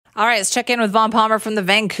All right, let's check in with Vaughn Palmer from the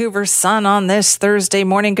Vancouver Sun on this Thursday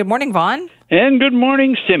morning. Good morning, Vaughn. And good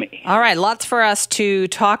morning, Simi. All right, lots for us to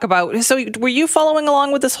talk about. So were you following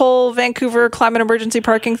along with this whole Vancouver climate emergency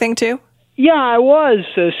parking thing too? Yeah, I was,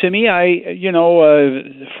 Simi.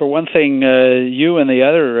 For one thing, you and the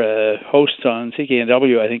other hosts on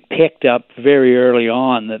CKNW, I think, picked up very early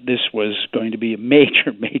on that this was going to be a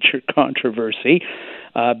major, major controversy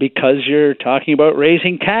because you're talking about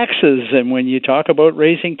raising taxes. And when you talk about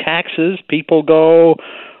raising taxes, people go,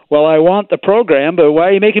 well, I want the program, but why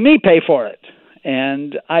are you making me pay for it?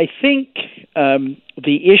 And I think the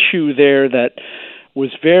issue there that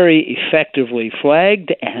was very effectively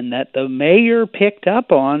flagged and that the mayor picked up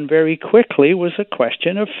on very quickly was a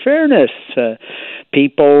question of fairness.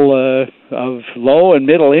 People of low and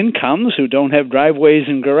middle incomes who don't have driveways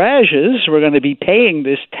and garages were going to be paying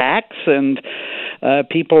this tax, and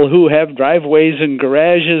people who have driveways and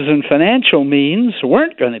garages and financial means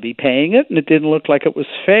weren't going to be paying it, and it didn't look like it was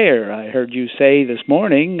fair. I heard you say this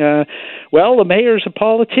morning, well, the mayor's a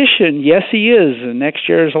politician. Yes, he is. Next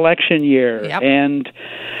year's election year. Yep. And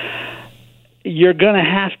you're going to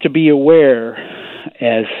have to be aware,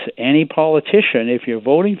 as any politician, if you're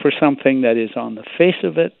voting for something that is on the face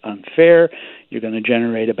of it unfair, you're going to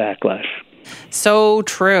generate a backlash. So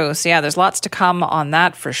true. So yeah, there's lots to come on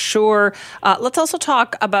that for sure. Let's also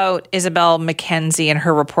talk about Isabel Mackenzie and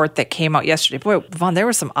her report that came out yesterday. Boy, Vaughn, there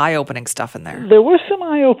was some eye-opening stuff in there. There was some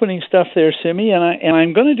eye-opening stuff there, Simi, and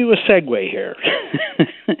I'm going to do a segue here.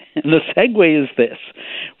 And the segue is this.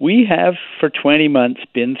 We have, for 20 months,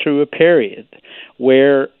 been through a period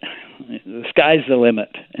where the sky's the limit,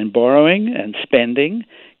 and borrowing and spending,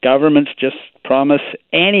 governments just promise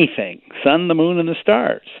anything, sun, the moon, and the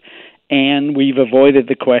stars. And we've avoided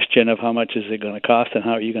the question of how much is it going to cost and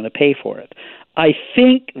how are you going to pay for it. I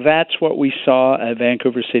think that's what we saw at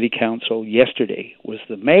Vancouver City Council yesterday, was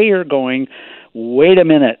the mayor going, wait a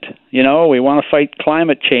minute, we want to fight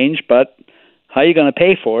climate change, but how are you going to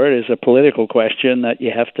pay for it is a political question that you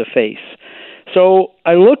have to face. So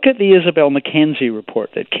I look at the Isabel Mackenzie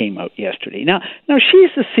report that came out yesterday. Now she's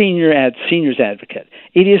the seniors advocate.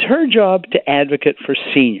 It is her job to advocate for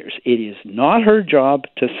seniors. It is not her job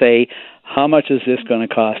to say how much is this going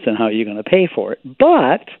to cost and how are you going to pay for it.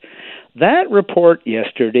 But that report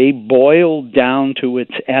yesterday, boiled down to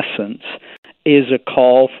its essence, is a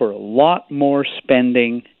call for a lot more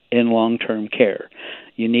spending in long-term care.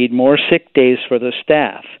 You need more sick days for the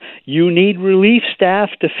staff. You need relief staff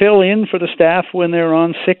to fill in for the staff when they're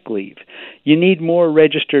on sick leave. You need more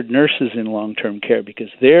registered nurses in long-term care because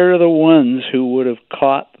they're the ones who would have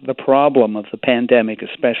caught the problem of the pandemic,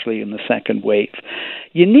 especially in the second wave.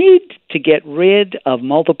 You need to get rid of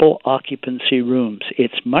multiple occupancy rooms.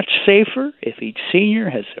 It's much safer if each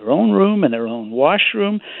senior has their own room and their own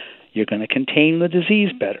washroom. You're going to contain the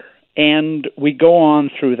disease better. And we go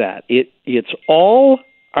on through that. It's all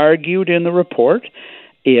argued in the report.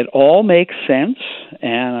 It all makes sense,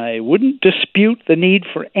 and I wouldn't dispute the need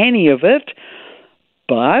for any of it,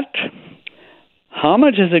 but how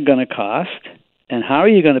much is it going to cost, and how are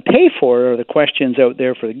you going to pay for it are the questions out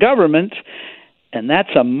there for the government, and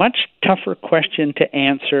that's a much tougher question to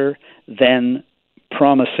answer than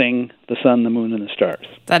promising the sun, the moon, and the stars.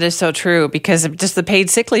 That is so true, because just the paid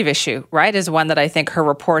sick leave issue, right, is one that I think her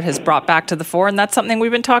report has brought back to the fore, and that's something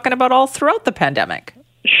we've been talking about all throughout the pandemic.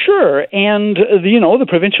 Sure, and the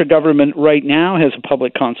provincial government right now has a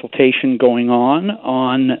public consultation going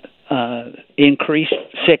on increased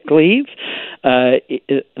sick leave.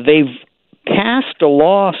 They've passed a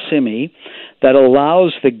law, Simi, that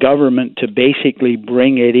allows the government to basically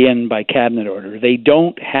bring it in by cabinet order. They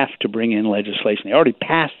don't have to bring in legislation. They already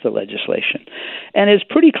passed the legislation. And it's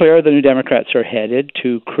pretty clear the New Democrats are headed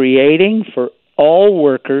to creating for all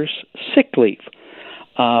workers sick leave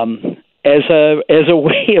as a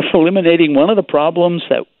way of eliminating one of the problems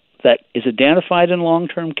that is identified in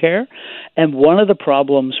long-term care, and one of the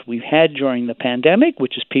problems we've had during the pandemic,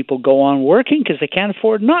 which is people go on working because they can't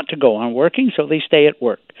afford not to go on working, so they stay at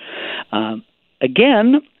work.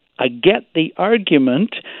 Again, I get the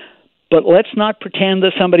argument, but let's not pretend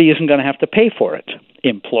that somebody isn't going to have to pay for it.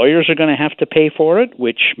 Employers are going to have to pay for it,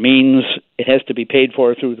 which means it has to be paid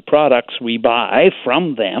for through the products we buy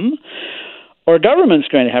from them, or government's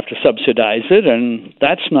going to have to subsidize it, and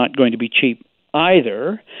that's not going to be cheap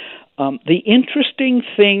either. The interesting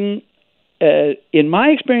thing, in my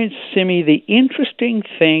experience, Simi, the interesting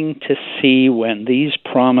thing to see when these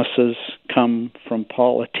promises come from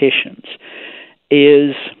politicians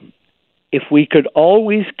is if we could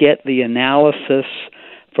always get the analysis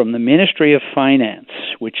from the Ministry of Finance,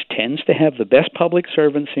 which tends to have the best public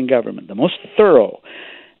servants in government, the most thorough,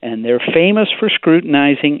 and they're famous for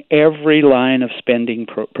scrutinizing every line of spending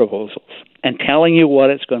proposals and telling you what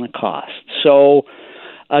it's going to cost. So,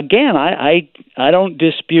 again, I don't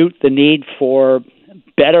dispute the need for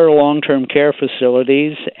better long-term care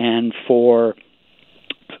facilities and for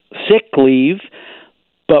sick leave,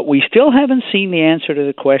 but we still haven't seen the answer to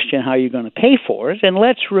the question how you're going to pay for it. And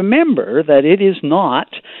let's remember that it is not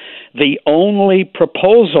the only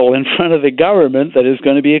proposal in front of the government that is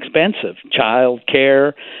going to be expensive. Child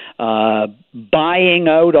care, buying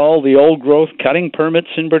out all the old growth cutting permits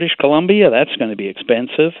in British Columbia, that's going to be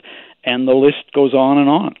expensive. And the list goes on and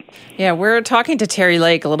on. Yeah, we're talking to Terry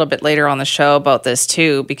Lake a little bit later on the show about this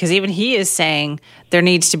too, because even he is saying there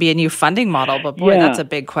needs to be a new funding model. But boy, that's a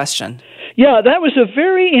big question. Yeah, that was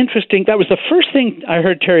that was the first thing I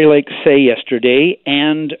heard Terry Lake say yesterday.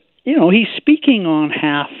 And, you know, he's speaking on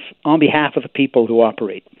behalf of the people who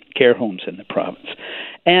operate care homes in the province.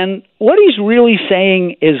 And what he's really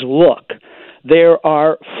saying is, look, there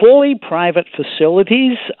are fully private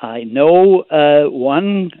facilities. I know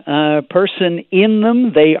one person in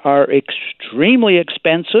them. They are extremely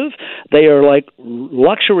expensive. They are like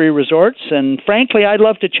luxury resorts, and frankly, I'd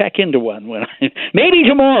love to check into one maybe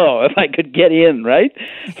tomorrow if I could get in, right?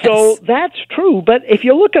 Yes. So that's true. But if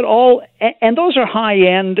you look at all, and those are high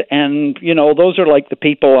end, and you know, those are like the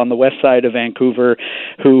people on the west side of Vancouver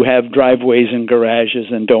who have driveways and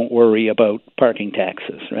garages and don't worry about parking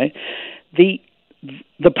taxes, right?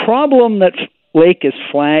 The problem that Lake is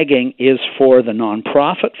flagging is for the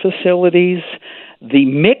nonprofit facilities, the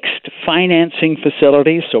mixed financing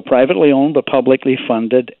facilities, so privately owned but publicly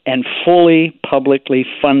funded, and fully publicly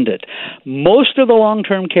funded. Most of the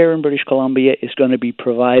long-term care in British Columbia is going to be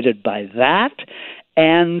provided by that.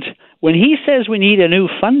 And when he says we need a new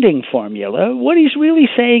funding formula, what he's really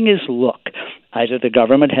saying is, look, either the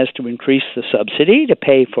government has to increase the subsidy to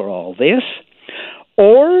pay for all this,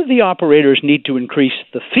 or the operators need to increase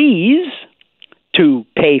the fees to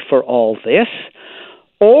pay for all this,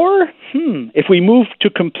 or if we move to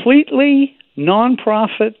completely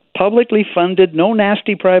nonprofit, publicly funded, no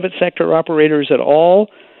nasty private sector operators at all,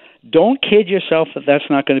 don't kid yourself that that's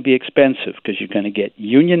not going to be expensive, because you're going to get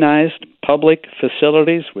unionized public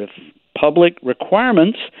facilities with public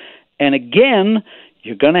requirements, and again,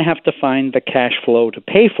 you're going to have to find the cash flow to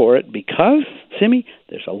pay for it because, Simi,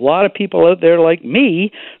 there's a lot of people out there like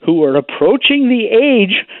me who are approaching the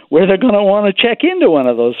age where they're going to want to check into one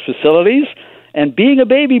of those facilities. And being a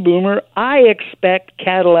baby boomer, I expect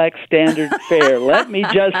Cadillac standard fare. Let me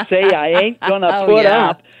just say I ain't going to put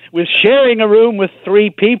up with sharing a room with 3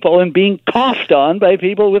 people and being coughed on by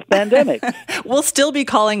people with pandemics. We'll still be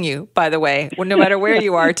calling you, by the way, no matter where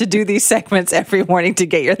you are, to do these segments every morning to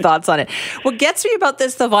get your thoughts on it. What gets me about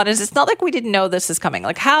this, though, Vaughn, is it's not like we didn't know this is coming.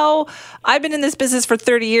 Like how I've been in this business for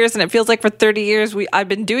 30 years, and it feels like for 30 years I've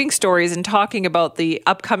been doing stories and talking about the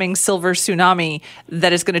upcoming silver tsunami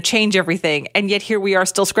that is going to change everything, and yet here we are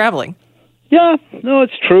still scrambling. Yeah, no,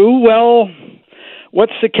 it's true. Well,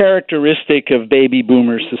 what's the characteristic of baby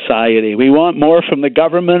boomer society? We want more from the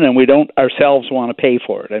government, and we don't ourselves want to pay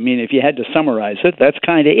for it. I mean, if you had to summarize it, that's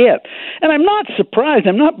kind of it. And I'm not surprised.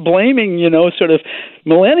 I'm not blaming, sort of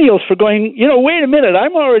millennials for going, wait a minute,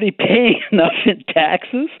 I'm already paying enough in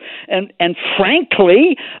taxes. And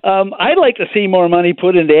frankly, I'd like to see more money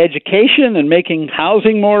put into education and making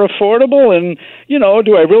housing more affordable. And,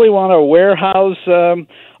 do I really want to warehouse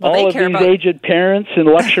all of these aged parents in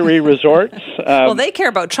luxury resorts? Well, they care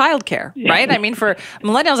about childcare, right? I mean, for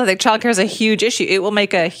millennials, I think childcare is a huge issue. It will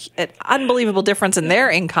make an unbelievable difference in their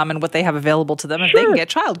income and what they have available to them if they can get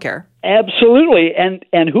childcare. Absolutely.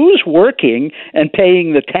 And who's working and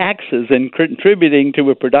paying the taxes and contributing to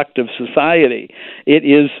a productive society? It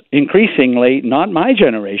is increasingly not my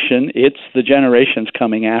generation, it's the generations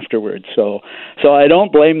coming afterwards. So I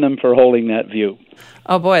don't blame them for holding that view.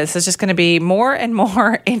 Oh boy, this is just going to be more and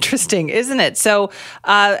more interesting, isn't it? So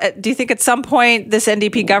do you think at some point this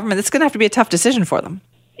NDP government, it's going to have to be a tough decision for them?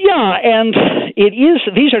 Yeah, and it is.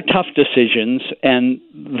 These are tough decisions, and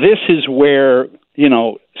this is where,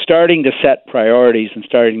 starting to set priorities and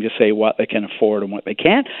starting to say what they can afford and what they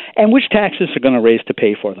can't, and which taxes are going to raise to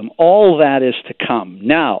pay for them. All that is to come.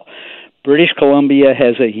 Now, British Columbia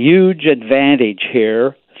has a huge advantage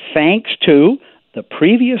here, thanks to the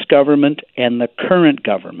previous government and the current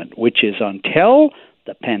government, which is until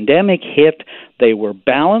the pandemic hit, they were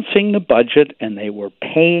balancing the budget and they were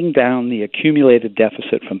paying down the accumulated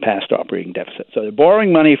deficit from past operating deficits. So they're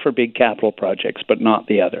borrowing money for big capital projects, but not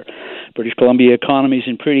the other. British Columbia economy is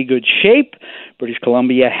in pretty good shape. British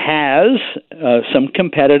Columbia has some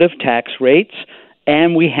competitive tax rates,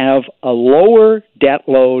 and we have a lower debt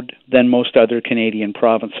load than most other Canadian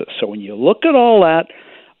provinces. So when you look at all that,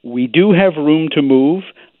 we do have room to move.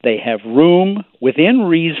 They have room within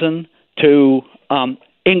reason to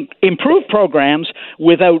improve programs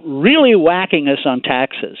without really whacking us on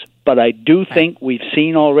taxes. But I do think we've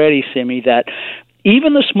seen already, Simi, that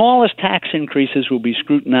even the smallest tax increases will be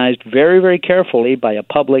scrutinized very, very carefully by a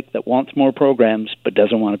public that wants more programs but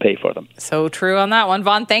doesn't want to pay for them. So true on that one.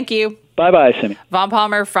 Vaughn, thank you. Bye-bye, Simi. Vaughn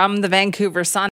Palmer from the Vancouver Sun.